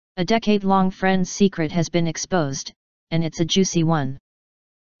A decade-long friend's secret has been exposed, and it's a juicy one.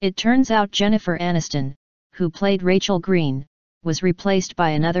 It turns out Jennifer Aniston, who played Rachel Green, was replaced by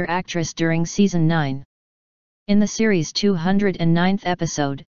another actress during season 9. In the series' 209th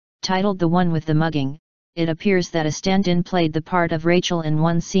episode, titled The One with the Mugging, it appears that a stand-in played the part of Rachel in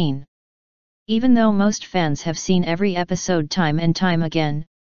one scene. Even though most fans have seen every episode time and time again,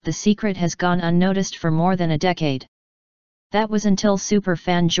 the secret has gone unnoticed for more than a decade. That was until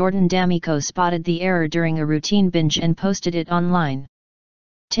superfan Jordan D'Amico spotted the error during a routine binge and posted it online.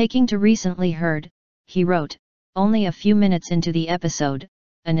 Taking to Recently Heard, he wrote, "Only a few minutes into the episode,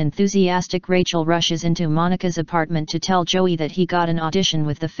 an enthusiastic Rachel rushes into Monica's apartment to tell Joey that he got an audition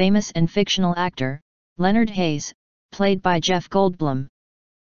with the famous and fictional actor, Leonard Hayes, played by Jeff Goldblum.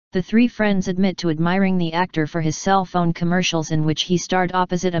 The three friends admit to admiring the actor for his cell phone commercials in which he starred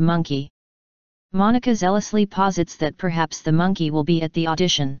opposite a monkey. Monica zealously posits that perhaps the monkey will be at the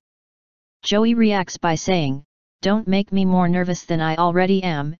audition. Joey reacts by saying, 'Don't make me more nervous than I already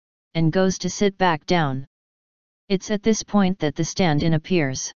am,' and goes to sit back down. It's at this point that the stand-in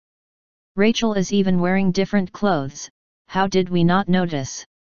appears. Rachel is even wearing different clothes. How did we not notice?"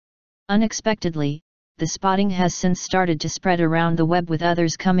 Unexpectedly, the spotting has since started to spread around the web, with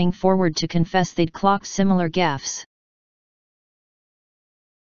others coming forward to confess they'd clocked similar gaffes.